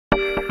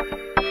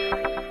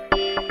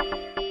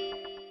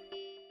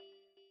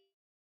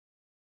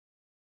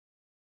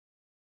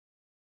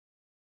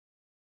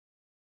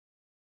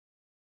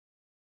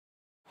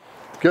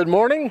Good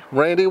morning,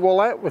 Randy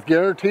Willett with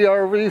Guarantee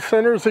RV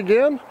Centers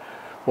again.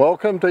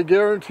 Welcome to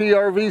Guarantee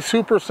RV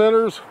Super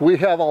Centers. We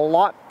have a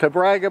lot to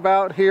brag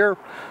about here.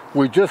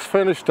 We just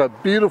finished a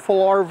beautiful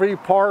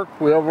RV park.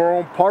 We have our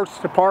own parts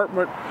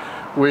department.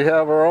 We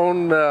have our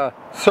own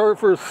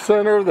service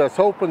center that's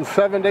open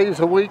 7 days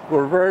a week.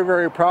 We're very,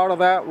 very proud of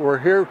that. We're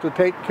here to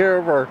take care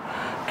of our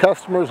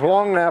customers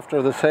long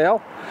after the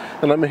sale.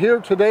 And I'm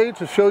here today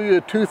to show you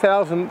a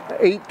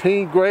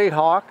 2018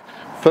 Greyhawk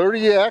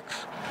 30X.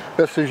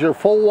 This is your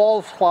full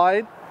wall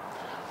slide,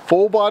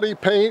 full body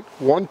paint,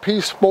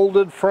 one-piece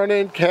molded front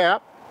end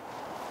cap.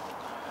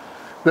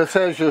 This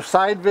has your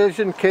side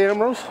vision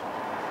cameras,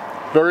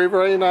 very,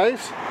 very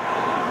nice.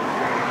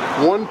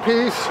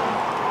 One-piece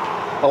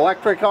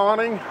electric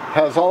awning,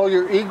 has all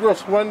your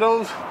egress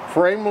windows,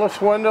 frameless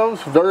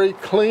windows, very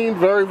clean,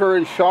 very,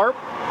 very sharp.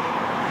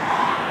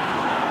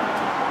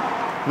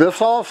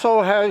 This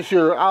also has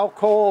your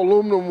Alcoa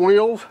aluminum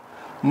wheels,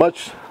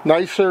 much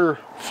nicer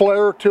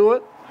flair to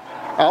it.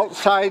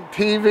 Outside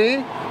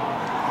TV.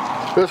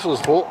 This is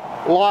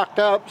locked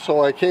up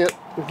so I can't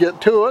get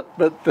to it,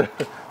 but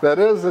that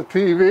is a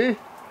TV.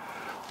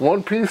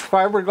 One-piece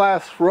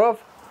fiberglass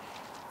roof.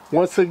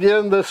 Once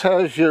again, this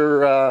has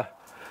your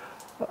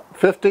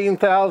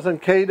 15,000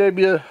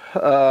 kW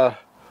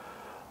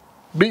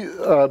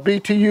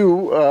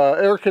BTU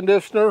air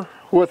conditioner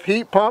with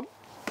heat pump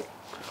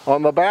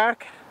on the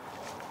back.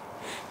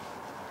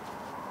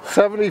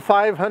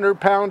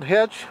 7,500 pound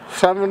hitch,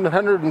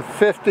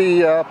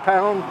 750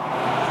 pound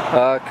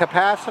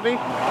capacity,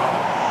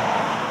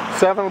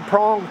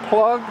 7-prong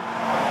plug.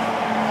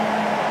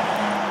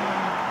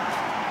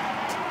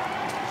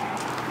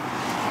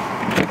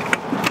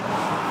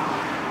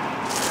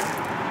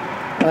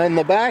 On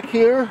the back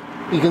here,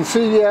 you can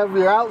see you have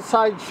your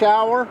outside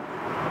shower,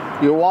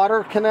 your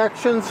water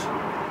connections,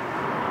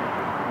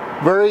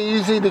 very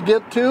easy to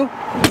get to.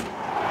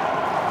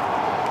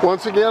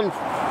 Once again,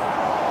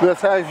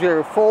 this has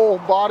your full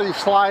body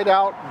slide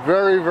out,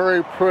 very,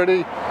 very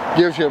pretty,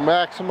 gives you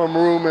maximum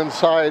room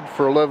inside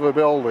for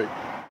livability.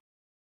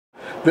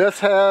 This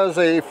has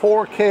a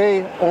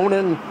 4K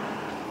Onan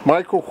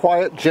micro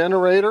quiet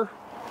generator.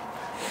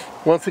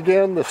 Once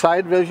again, the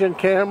side vision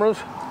cameras.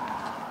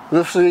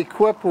 This is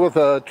equipped with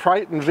a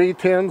Triton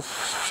V10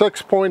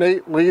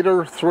 6.8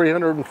 liter,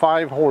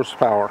 305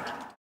 horsepower.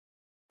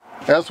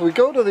 As we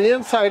go to the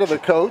inside of the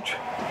coach,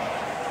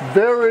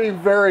 very,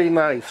 very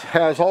nice.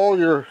 Has all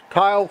your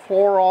tile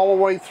floor all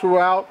the way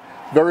throughout.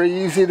 Very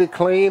easy to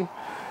clean.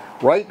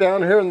 Right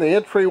down here in the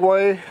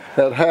entryway,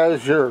 it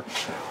has your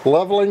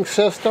leveling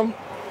system.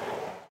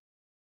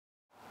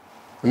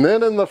 And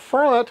then in the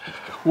front,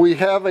 we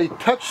have a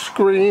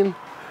touchscreen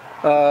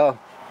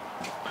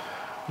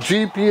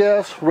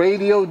GPS,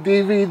 radio,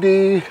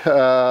 DVD,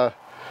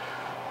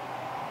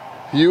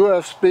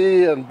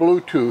 USB and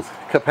Bluetooth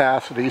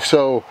capacity,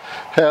 so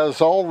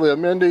has all the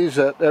amenities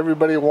that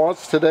everybody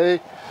wants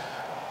today.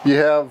 You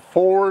have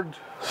forward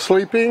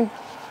sleeping,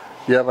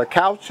 you have a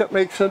couch that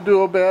makes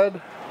into a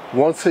bed.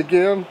 Once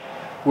again,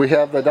 we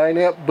have the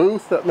dinette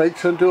booth that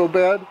makes into a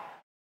bed.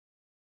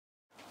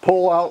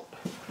 Pull out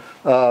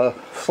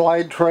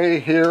slide tray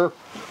here.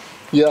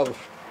 You have,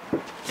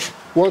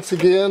 once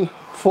again,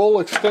 full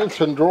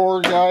extension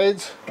drawer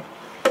guides.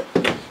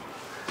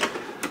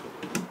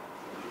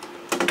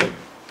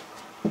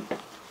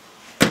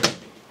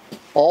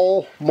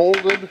 All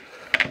molded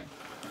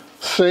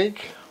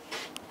sink,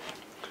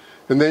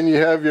 and then you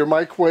have your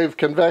microwave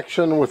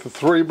convection with a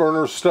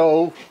 3-burner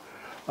stove.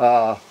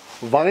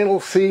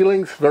 Vinyl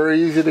ceilings,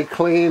 very easy to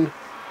clean.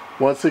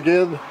 Once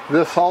again,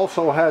 this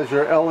also has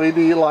your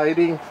LED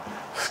lighting,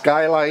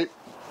 skylight.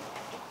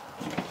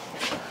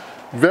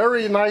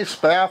 Very nice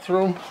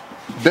bathroom,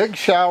 big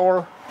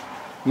shower,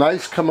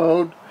 nice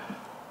commode,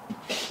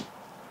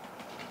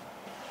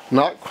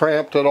 not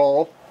cramped at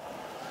all.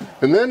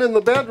 And then in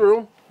the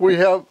bedroom, we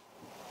have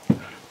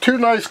 2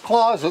 nice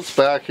closets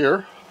back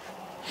here,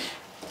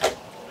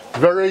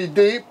 very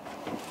deep,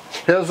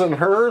 his and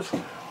hers,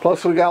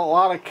 plus we got a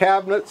lot of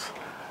cabinets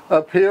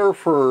up here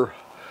for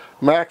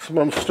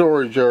maximum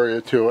storage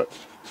area to it.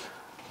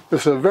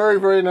 This is a very,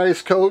 very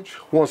nice coach.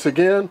 Once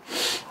again,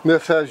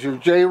 this has your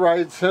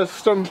J-Ride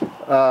system,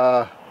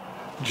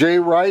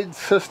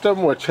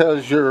 which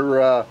has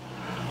your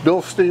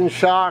Bilstein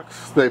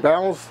shocks. They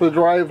balance the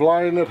drive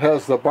line. It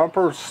has the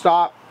bumper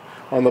stop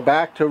on the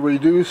back to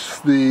reduce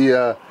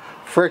the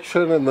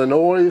friction and the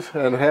noise,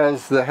 and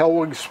has the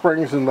Hellwig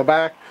springs in the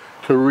back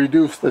to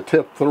reduce the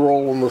tip, the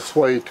roll, and the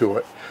sway to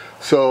it.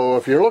 So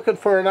if you're looking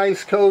for a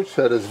nice coach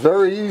that is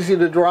very easy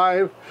to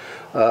drive,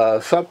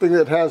 something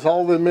that has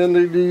all the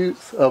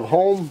amenities of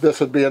home, this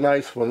would be a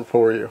nice one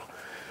for you.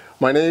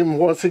 My name,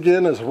 once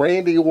again, is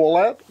Randy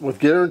Willett with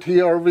Guarantee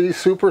RV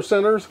Super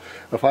Centers.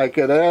 If I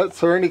could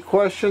answer any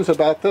questions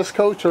about this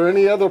coach or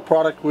any other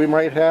product we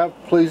might have,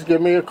 please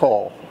give me a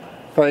call.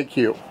 Thank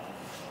you.